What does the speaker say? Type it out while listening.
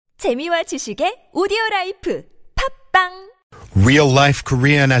재미와 지식의 오디오라이프 팝빵 Real life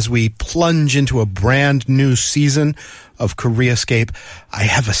Korean as we plunge into a brand new season of Koreascape. I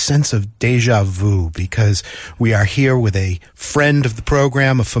have a sense of deja vu because we are here with a friend of the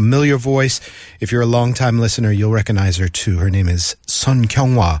program, a familiar voice. If you're a longtime listener, you'll recognize her too. Her name is Sun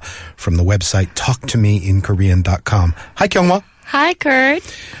Kyunghwa from the website talktomeinkorean.com. Hi, Kyunghwa. Hi, Kurt.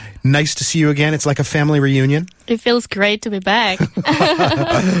 Nice to see you again. It's like a family reunion. It feels great to be back.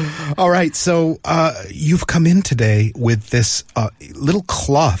 All right. So you've come in today with this little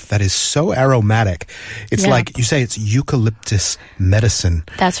cloth that is so aromatic. It's like, you say it's eucalyptus medicine.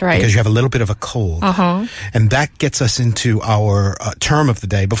 That's right. Because you have a little bit of a cold. Uh-huh. And that gets us into our term of the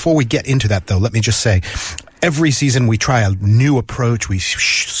day. Before we get into that, though, let me just say, every season we try a new approach. We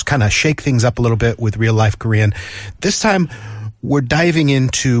kind of shake things up a little bit with real life Korean. This time, we're diving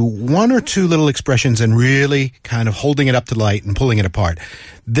into one or two little expressions and really kind of holding it up to the light and pulling it apart.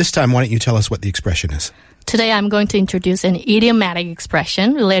 This time, why don't you tell us what the expression is? Today, I'm going to introduce an idiomatic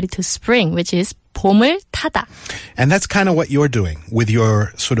expression related to spring, which is 봄을 타다. And that's kind of what you're doing with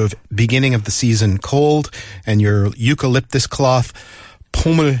your sort of beginning of the season cold and your eucalyptus cloth.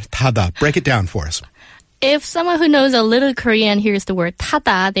 봄을 타다. Break it down for us. If someone who knows a little Korean hears the word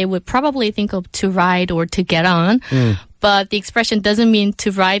타다, they would probably think of to ride or to get on. But the expression doesn't mean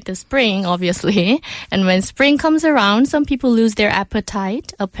to ride the spring, obviously. And when spring comes around, some people lose their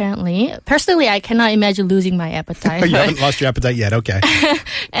appetite, apparently. Personally, I cannot imagine losing my appetite. You haven't lost your appetite yet, okay.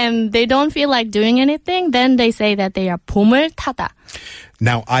 And they don't feel like doing anything, then they say that they are 봄을 타다.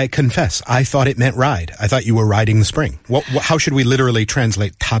 Now, I confess, I thought it meant ride. I thought you were riding the spring. How should we literally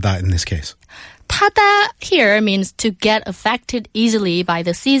translate 타다 in this case? 타다 here means to get affected easily by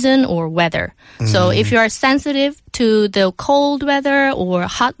the season or weather. So if you are sensitive to the cold weather or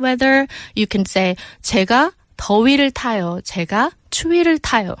hot weather, you can say 제가 더위를 타요. 제가 추위를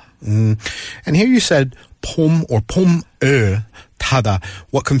타요. And here you said 봄 or 봄을 타다.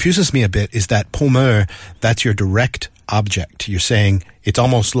 What confuses me a bit is that 봄을, that's your direct object. You're saying it's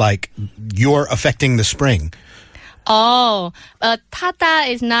almost like you're affecting the spring. Oh, 타다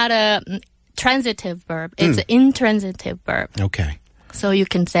is not a transitive verb. It's an intransitive verb. Okay. So you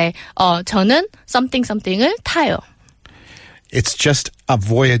can say, 저는 something을 타요. It's just a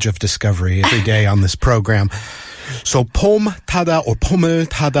voyage of discovery every day on this program. So 봄 타다 or 봄을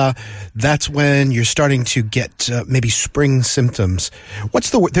타다, that's when you're starting to get maybe spring symptoms.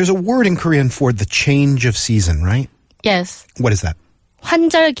 What's the word? There's a word in Korean for the change of season, right? Yes. What is that?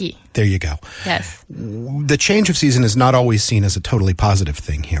 환절기. There you go. Yes. The change of season is not always seen as a totally positive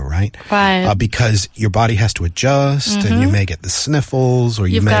thing here, right? Right. Because your body has to adjust and you may get the sniffles or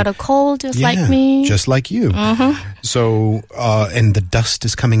You've got a cold just like me. Just like you. So, and the dust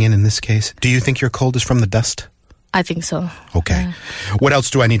is coming in this case. Do you think your cold is from the dust? I think so. Okay. What else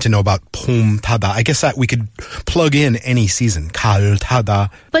do I need to know about 봄 타다? I guess that we could plug in any season. 가을 타다.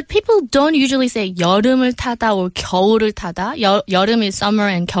 But people don't usually say 여름을 타다 or 겨울을 타다. 여름 is summer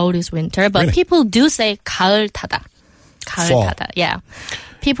and 겨울 is winter. But Really? people do say 가을 타다. 가을 Fall. 타다. Yeah.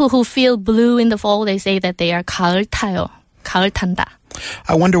 People who feel blue in the fall, they say that they are 가을 타요. 가을 탄다.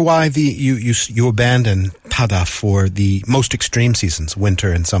 I wonder why you abandon 타다 for the most extreme seasons,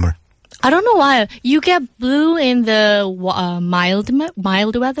 winter and summer. I don't know why. You get blue in the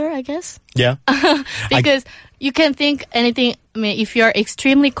mild weather, I guess. Yeah. Because you can think anything. I mean, if you're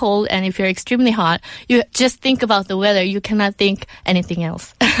extremely cold and if you're extremely hot, you just think about the weather. You cannot think anything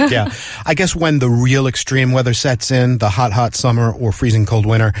else. Yeah. I guess when the real extreme weather sets in, the hot summer or freezing cold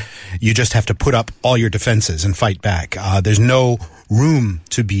winter, you just have to put up all your defenses and fight back. There's no room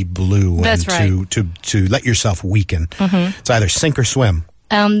to be blue That's and to let yourself weaken. It's either sink or swim.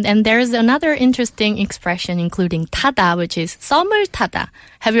 And there's another interesting expression, including 타다, which is 썸을 타다.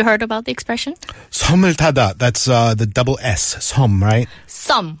 Have you heard about the expression? 섬을 타다. That's the double S, 섬, right?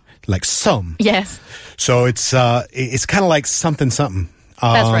 썸. Like some. Yes. So it's kind of like something.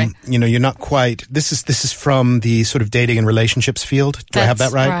 That's right. You know, you're not quite. This is from the sort of dating and relationships field. Do I have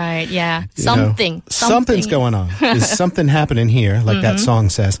that right? Right. Yeah. You Something. know, something's going on. There's something happening here, like that song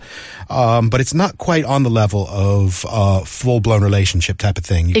says. But it's not quite on the level of full-blown relationship type of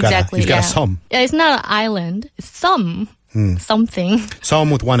thing. You've got a some. Yeah, it's not an island. It's some. Something. Some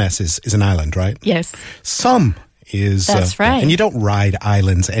with one S is an island, right? Yes. Some is... That's right. And you don't ride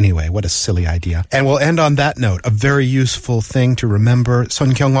islands anyway. What a silly idea. And we'll end on that note. A very useful thing to remember.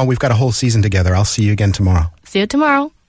 Sun Kyunghwa, we've got a whole season together. I'll see you again tomorrow. See you tomorrow.